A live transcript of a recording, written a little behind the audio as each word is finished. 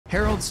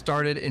Harold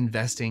started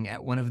investing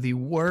at one of the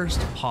worst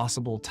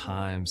possible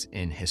times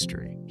in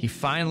history. He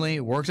finally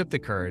worked up the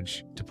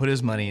courage to put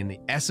his money in the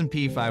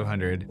S&P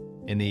 500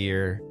 in the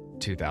year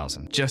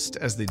 2000. Just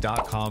as the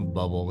dot-com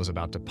bubble was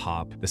about to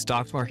pop, the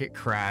stock market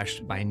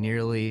crashed by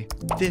nearly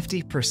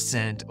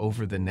 50%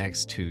 over the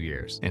next 2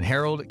 years. And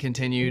Harold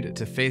continued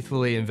to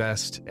faithfully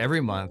invest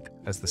every month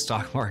as the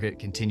stock market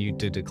continued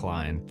to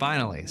decline.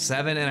 Finally,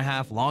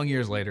 7.5 long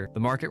years later, the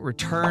market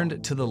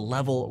returned to the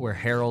level where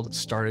Harold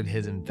started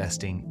his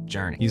investing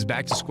journey. He's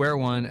back to square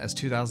one as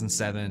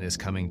 2007 is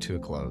coming to a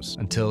close,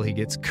 until he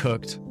gets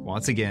cooked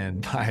once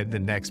again by the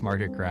next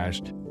market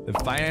crash. The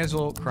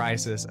financial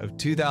crisis of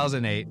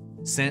 2008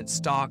 sent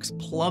stocks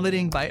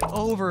plummeting by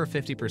over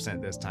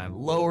 50% this time,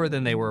 lower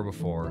than they were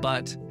before.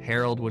 But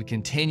Harold would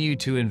continue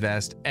to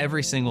invest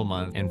every single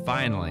month. And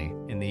finally,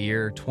 in the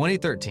year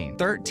 2013,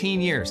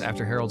 13 years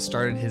after Harold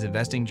started his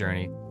investing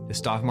journey, the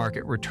stock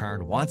market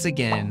returned once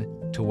again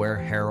to where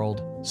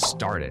Harold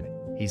started.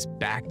 He's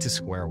back to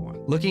square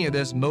one. Looking at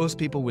this, most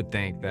people would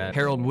think that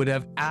Harold would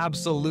have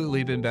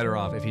absolutely been better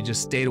off if he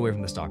just stayed away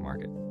from the stock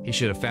market. He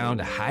should have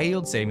found a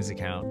high-yield savings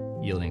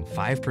account yielding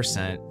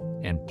 5%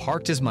 and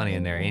parked his money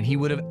in there, and he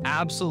would have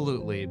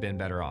absolutely been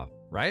better off,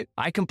 right?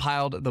 I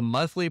compiled the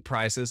monthly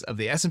prices of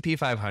the S&P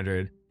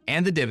 500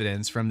 and the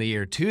dividends from the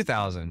year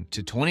 2000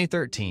 to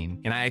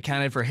 2013, and I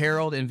accounted for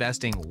Harold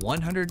investing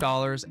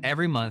 $100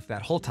 every month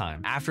that whole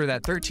time. After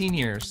that 13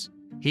 years,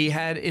 he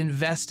had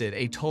invested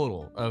a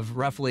total of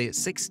roughly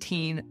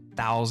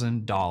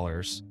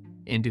 $16,000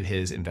 into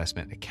his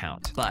investment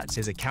account, but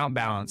his account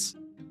balance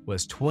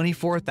was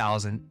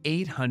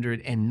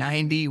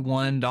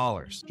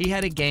 $24,891. He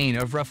had a gain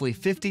of roughly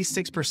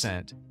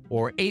 56%,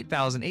 or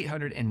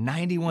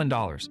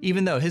 $8,891,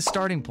 even though his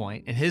starting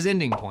point and his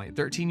ending point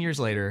 13 years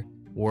later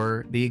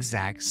were the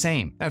exact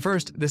same. At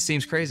first, this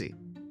seems crazy,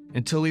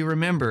 until we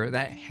remember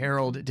that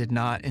Harold did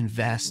not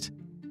invest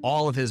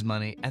all of his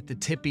money at the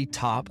tippy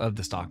top of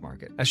the stock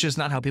market. That's just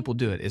not how people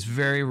do it. It's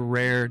very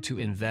rare to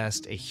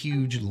invest a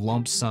huge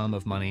lump sum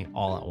of money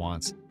all at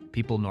once.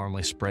 People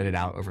normally spread it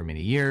out over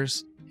many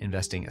years,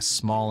 investing a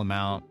small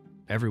amount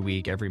every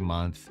week, every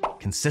month,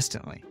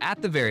 consistently. At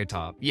the very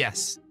top,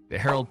 yes,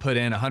 Harold put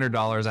in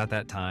 $100 at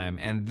that time,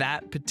 and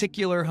that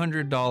particular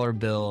 $100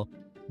 bill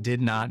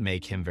did not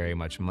make him very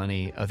much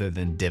money other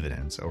than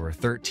dividends. Over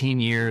 13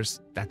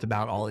 years, that's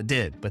about all it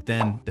did. But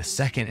then the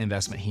second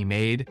investment he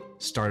made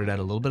started at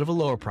a little bit of a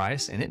lower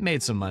price, and it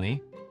made some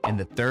money. And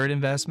the third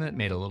investment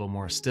made a little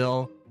more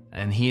still,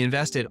 and he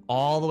invested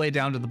all the way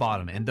down to the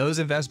bottom. And those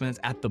investments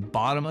at the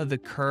bottom of the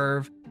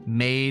curve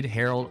made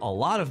Harold a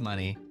lot of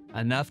money,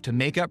 enough to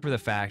make up for the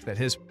fact that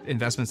his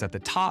investments at the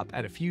top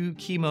at a few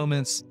key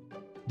moments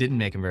didn't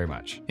make him very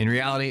much. In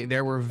reality,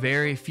 there were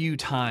very few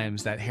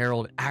times that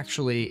Harold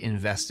actually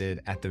invested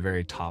at the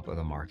very top of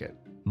the market.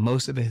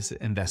 Most of his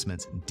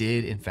investments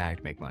did in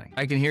fact make money.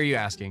 I can hear you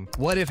asking,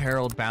 what if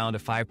Harold found a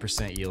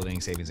 5% yielding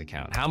savings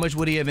account? How much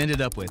would he have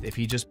ended up with if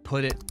he just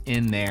put it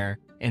in there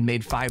and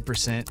made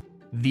 5%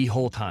 the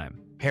whole time?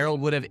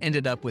 Harold would have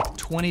ended up with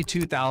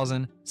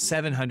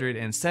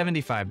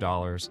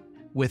 $22,775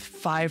 with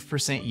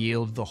 5%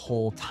 yield the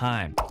whole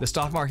time. The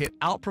stock market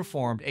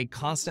outperformed a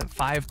constant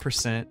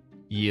 5%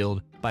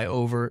 yield by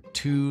over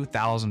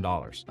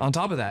 $2,000. On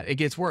top of that, it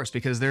gets worse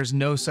because there's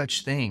no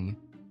such thing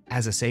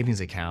as a savings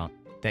account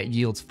that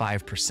yields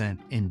 5%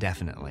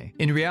 indefinitely.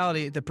 In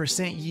reality, the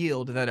percent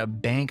yield that a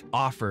bank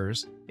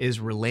offers is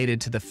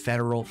related to the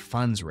federal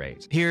funds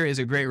rate. Here is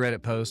a great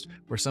Reddit post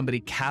where somebody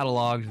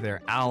cataloged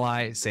their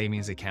Ally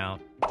savings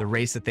account, the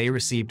rates that they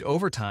received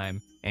over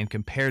time, and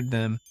compared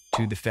them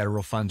to the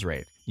federal funds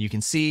rate. You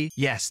can see,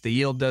 yes, the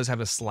yield does have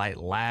a slight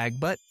lag,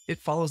 but it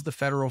follows the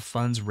federal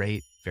funds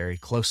rate very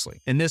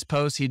closely. In this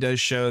post, he does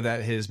show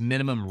that his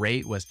minimum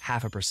rate was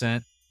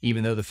 0.5%,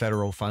 even though the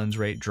federal funds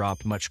rate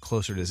dropped much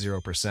closer to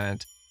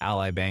 0%.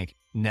 Ally Bank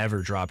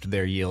never dropped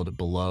their yield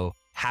below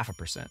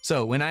 0.5%.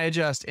 So when I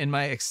adjust in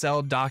my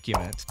Excel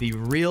document the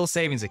real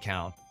savings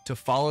account to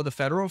follow the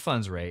federal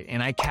funds rate,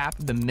 and I cap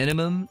the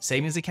minimum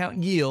savings account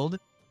yield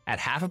at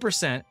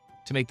 0.5%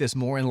 to make this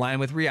more in line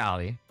with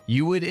reality,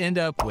 you would end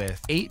up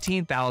with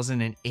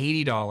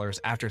 $18,080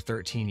 after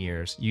 13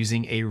 years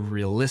using a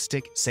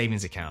realistic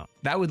savings account.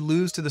 That would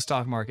lose to the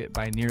stock market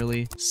by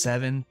nearly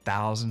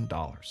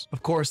 $7,000.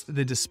 Of course,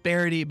 the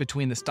disparity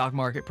between the stock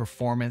market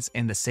performance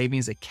and the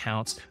savings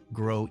accounts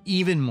grow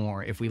even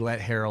more if we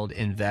let Harold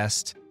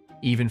invest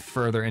even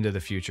further into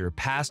the future.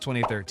 Past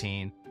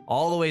 2013,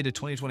 all the way to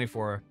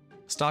 2024,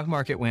 the stock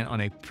market went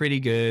on a pretty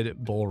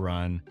good bull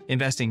run,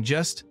 investing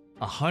just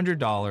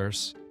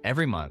 $100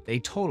 every month, a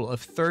total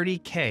of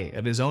 $30K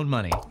of his own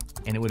money,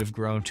 and it would have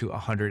grown to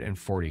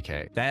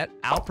 $140K. That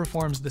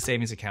outperforms the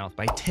savings account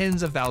by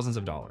tens of thousands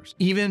of dollars.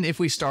 Even if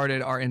we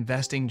started our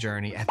investing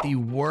journey at the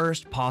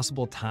worst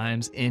possible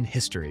times in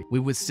history, we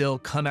would still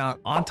come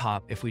out on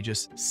top if we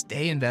just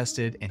stay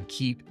invested and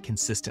keep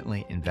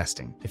consistently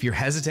investing. If you're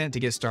hesitant to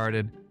get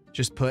started,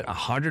 Just put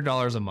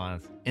 $100 a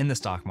month in the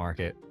stock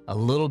market. A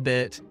little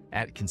bit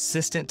at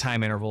consistent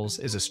time intervals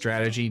is a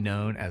strategy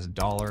known as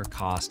dollar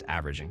cost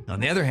averaging. On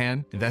the other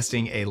hand,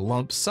 investing a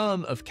lump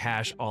sum of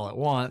cash all at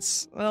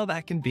once, well,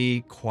 that can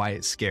be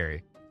quite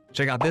scary.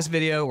 Check out this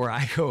video where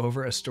I go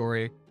over a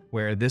story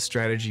where this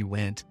strategy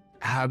went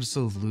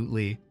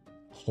absolutely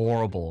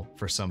horrible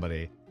for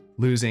somebody,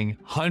 losing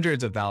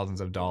hundreds of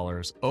thousands of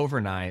dollars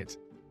overnight.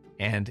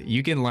 And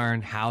you can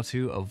learn how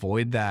to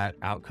avoid that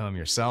outcome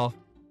yourself.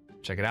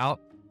 Check it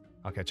out.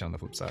 I'll catch you on the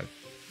flip side.